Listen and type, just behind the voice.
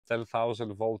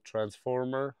10,000 volt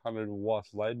transformer, 100-watt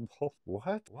light bulb.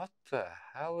 What? What the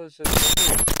hell is it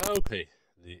doing? Okay.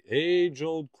 The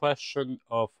age-old question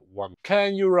of one.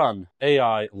 Can you run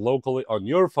AI locally on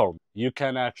your phone? You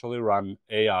can actually run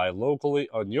AI locally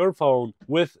on your phone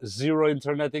with zero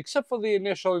internet, except for the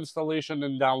initial installation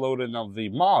and downloading of the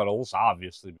models,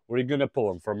 obviously. We're gonna pull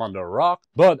them from under a rock.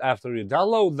 But after you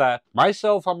download that,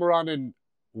 myself, I'm running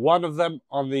one of them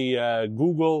on the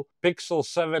Google Pixel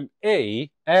 7a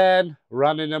and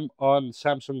running them on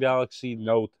Samsung Galaxy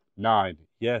Note 9.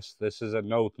 Yes, this is a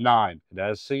Note 9. It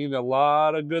has seen a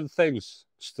lot of good things.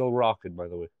 Still rocking, by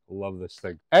the way. Love this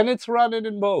thing. And it's running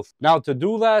in both. Now, to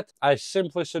do that, I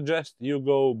simply suggest you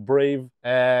go brave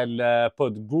and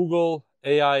put Google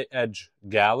AI Edge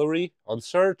Gallery on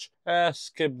search.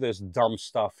 Skip this dumb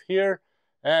stuff here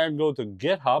and go to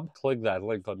GitHub. Click that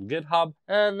link on GitHub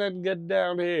and then get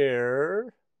down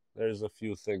here. There's a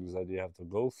few things that you have to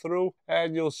go through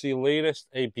and you'll see latest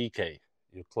APK.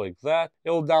 You click that,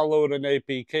 it'll download an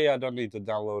APK. I don't need to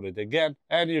download it again.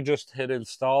 And you just hit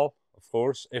install, of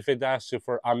course. If it asks you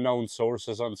for unknown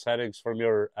sources on settings from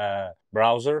your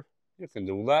browser, you can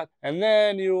do that. And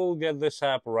then you will get this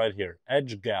app right here,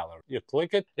 Edge Gallery. You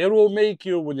click it. It will make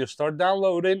you, when you start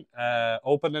downloading,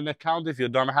 open an account if you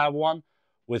don't have one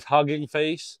with Hugging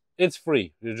Face. It's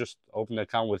free. You just open an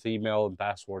account with email and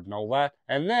password and all that.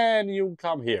 And then you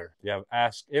come here. You have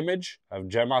Ask Image. I have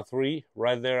Gemma 3.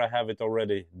 Right there, I have it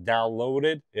already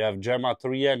downloaded. You have Gemma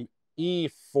 3 and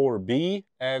E4B.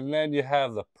 And then you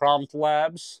have the Prompt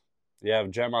Labs. You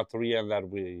have Gemma 3N that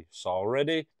we saw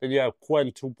already. Then you have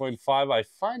Qwen 2.5. I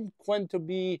find Qwen to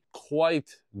be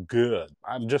quite good.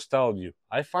 I'm just telling you.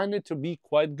 I find it to be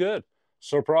quite good.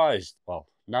 Surprised. Well,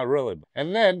 not really.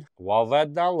 And then, while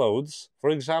that downloads, for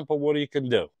example, what you can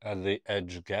do. At the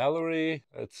Edge Gallery,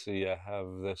 let's see, I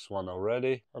have this one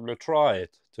already. I'm going to try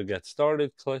it. To get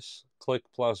started, click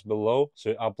plus below.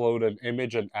 So you upload an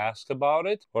image and ask about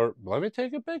it. Or let me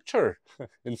take a picture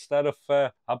instead of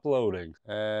uploading.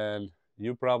 And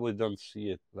you probably don't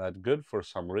see it that good for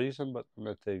some reason, but I'm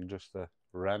going to take just a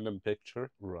random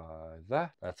picture. Right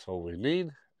there. That's all we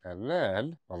need. And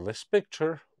then, on this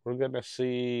picture, we're gonna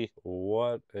see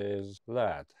what is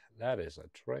that. That is a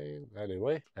train.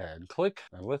 Anyway, and click,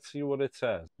 and let's see what it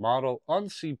says. Model on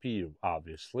CPU,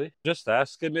 obviously. Just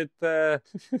asking it,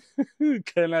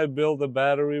 can I build a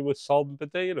battery with salt and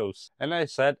potatoes? And I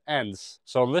said ends.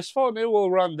 So on this phone, it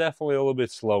will run definitely a little bit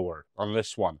slower on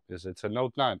this one, because it's a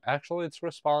Note 9. Actually, it's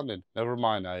responding. Never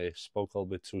mind, I spoke a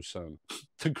little bit too soon.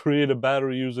 To create a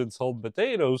battery using salt and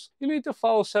potatoes, you need to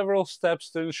follow several steps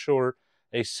to ensure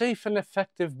a safe and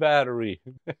effective battery.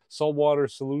 Saltwater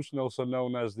solution, also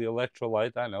known as the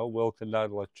electrolyte, I know, will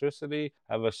conduct electricity,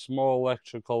 have a small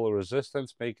electrical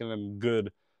resistance, making them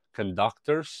good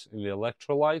conductors in the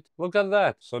electrolyte. Look at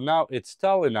that. So now it's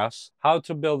telling us how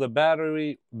to build a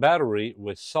battery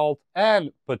with salt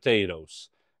and potatoes.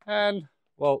 And,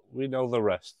 well, we know the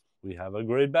rest. We have a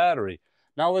great battery.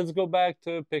 Now let's go back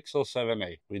to Pixel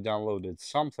 7a. We downloaded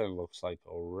something, looks like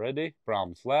already,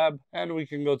 Prompt Lab, and we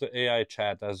can go to AI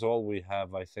Chat as well. We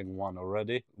have, I think, one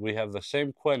already. We have the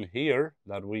same Qwen here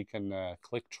that we can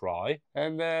click try.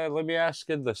 And let me ask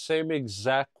it the same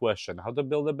exact question. How to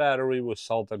build a battery with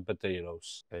salt and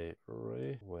potatoes.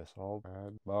 Battery with salt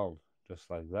and boom. Just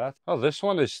like that. Oh, this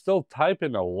one is still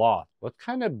typing a lot. What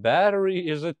kind of battery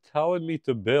is it telling me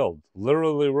to build?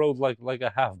 Literally wrote like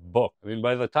a half book. I mean,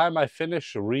 by the time I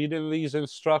finish reading these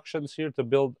instructions here to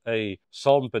build a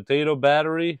salt and potato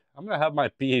battery, I'm gonna have my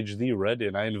PhD ready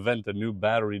and I invent a new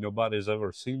battery nobody's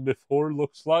ever seen before,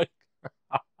 looks like.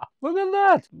 Look at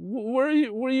that. Where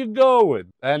are you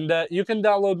going? And you can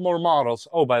download more models.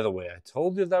 Oh, by the way, I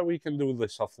told you that we can do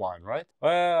this offline, right?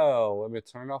 Well, let me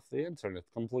turn off the internet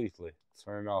completely.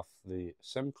 Turn off the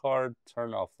SIM card,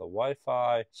 turn off the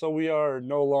Wi-Fi. So we are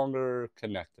no longer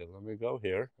connected. Let me go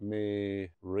here. Let me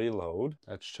reload.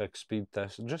 Let's check speed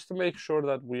test just to make sure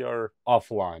that we are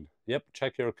offline. Yep,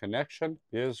 check your connection.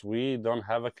 Yes, we don't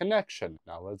have a connection.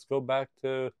 Now let's go back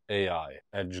to AI,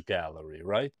 Edge Gallery,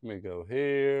 right? Let me go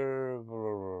here.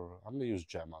 I'm gonna use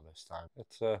Gemma this time.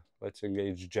 Let's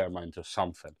engage Gemma into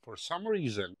something. For some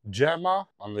reason, Gemma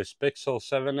on this Pixel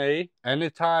 7a,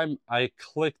 anytime I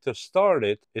click to start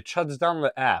it, it shuts down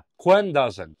the app. Qwen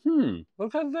doesn't.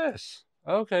 Look at this.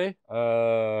 Okay.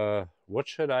 What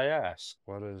should I ask?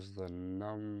 What is the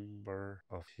number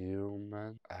of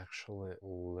humans actually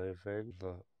living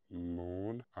the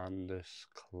moon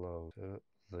undisclosed to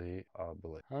the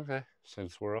ability. Okay,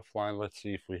 since we're offline, let's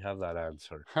see if we have that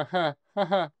answer.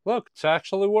 Look, it's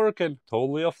actually working.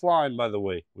 Totally offline, by the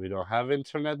way. We don't have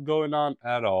internet going on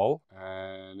at all,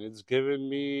 and it's giving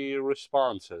me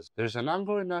responses. There's an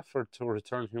ongoing effort to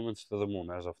return humans to the moon.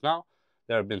 As of now,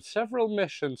 there have been several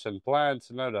missions and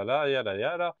plans, yada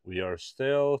yada. We are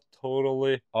still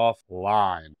totally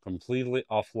offline, completely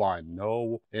offline.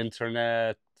 No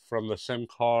internet from the SIM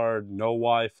card, no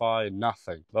Wi-Fi,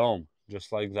 nothing. Boom.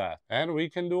 Just like that. And we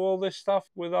can do all this stuff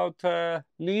without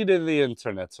needing the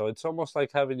internet. So it's almost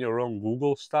like having your own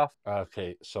Google stuff.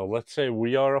 Okay, so let's say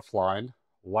we are offline.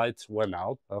 Lights went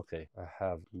out. Okay, I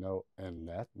have no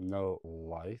internet, no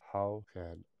light. How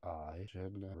can I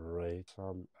generate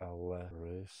some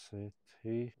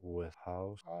electricity with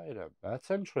house item? That's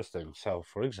interesting. So,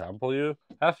 for example,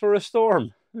 after a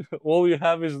storm, all you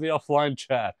have is the offline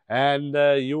chat, and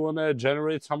you want to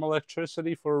generate some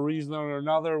electricity for a reason or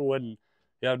another when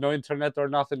you have no internet or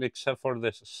nothing except for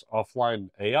this offline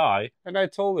AI. And I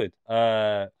told it,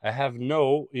 I have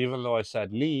no, even though I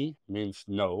said ni, means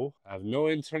no. I have no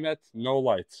internet, no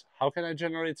lights. How can I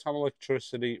generate some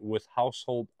electricity with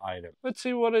household item? Let's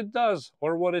see what it does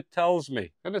or what it tells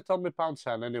me. Gonna tell me pound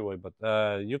sand anyway, but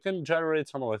you can generate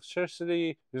some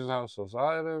electricity using household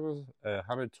items,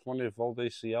 120 volt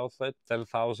AC outlet,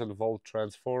 10,000 volt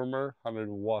transformer, 100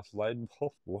 watt light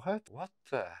bulb. What? What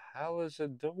the hell is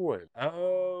it doing?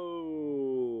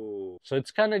 Oh, so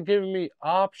it's kind of giving me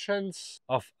options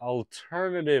of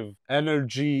alternative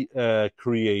energy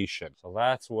creation. So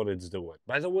that's what it's doing.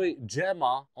 By the way,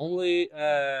 Gemma only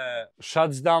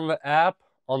shuts down the app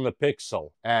on the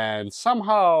Pixel, and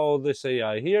somehow this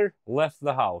AI here left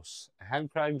the house. Hand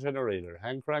crank generator,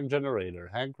 hand crank generator,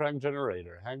 hand crank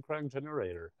generator, hand crank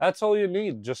generator. That's all you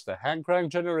need, just a hand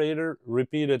crank generator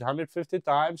repeated 150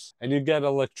 times and you get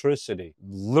electricity.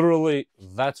 Literally,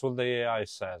 that's what the AI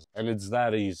says, and it's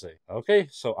that easy. Okay,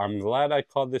 so I'm glad I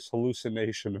caught this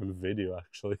hallucination on video.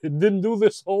 Actually, it didn't do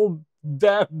this whole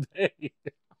damn day.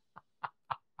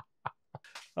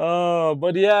 Oh,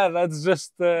 but yeah, that's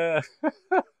just let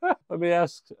me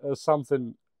ask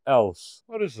something else.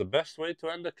 What is the best way to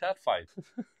end a cat fight?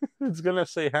 It's gonna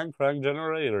say hand crank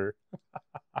generator.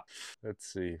 Let's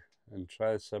see. And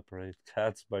try to separate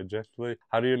cats by gently.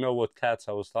 How do you know what cats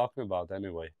I was talking about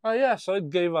anyway? Oh yeah, so it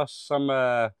gave us some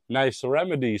nice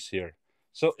remedies here.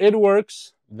 So it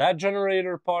works. That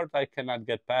generator part, I cannot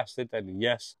get past it. And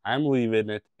yes, I'm leaving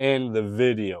it in the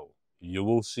video. You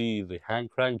will see the hand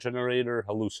crank generator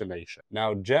hallucination.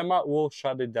 Now, Gemma will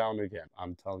shut it down again.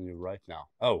 I'm telling you right now.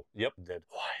 Oh, yep, did.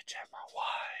 Why, Gemma, why?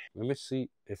 Let me see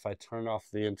if I turn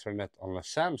off the internet on the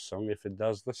Samsung, if it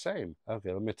does the same.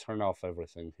 Okay, let me turn off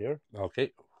everything here.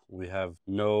 Okay, we have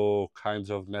no kinds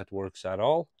of networks at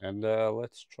all. And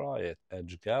let's try it.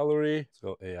 Edge Gallery, let's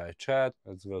go AI chat.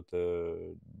 Let's go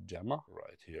to Gemma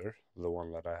right here, the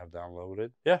one that I have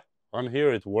downloaded. Yeah, on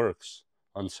here it works.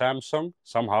 On Samsung,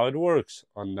 somehow it works.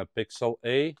 On the Pixel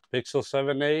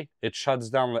 7a, it shuts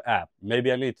down the app.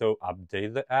 Maybe I need to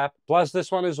update the app. Plus,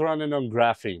 this one is running on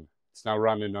Graphene. It's now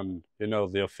running on,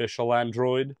 the official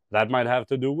Android. That might have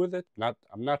to do with it. I'm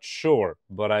not sure,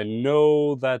 but I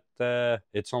know that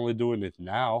it's only doing it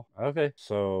now. Okay,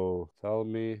 so tell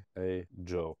me a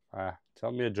joke.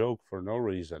 Tell me a joke for no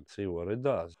reason. See what it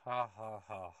does. Ha ha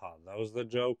ha ha. That was the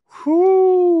joke.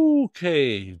 Whew,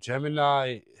 okay,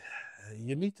 Gemini.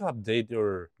 You need to update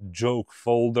your joke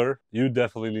folder. You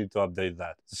definitely need to update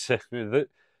that.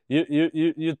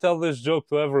 You tell this joke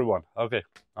to everyone. Okay,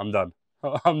 I'm done.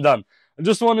 I'm done. I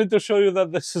just wanted to show you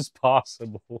that this is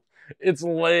possible. It's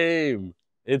lame.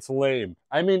 It's lame.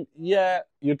 I mean, yeah,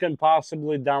 you can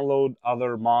possibly download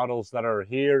other models that are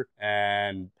here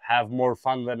and have more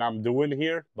fun than I'm doing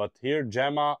here. But here,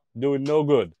 Gemma doing no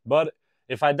good. But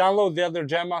if I download the other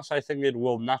Gemmas, I think it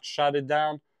will not shut it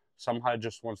down. Somehow it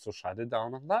just wants to shut it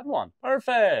down on that one.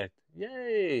 Perfect.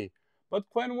 Yay. But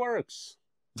Qwen works.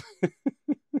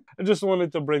 I just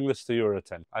wanted to bring this to your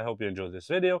attention. I hope you enjoyed this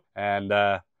video. And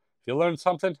if you learned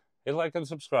something, hit like and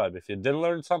subscribe. If you didn't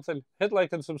learn something, hit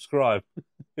like and subscribe.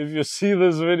 If you see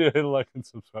this video, hit like and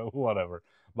subscribe. Whatever.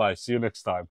 Bye. See you next time.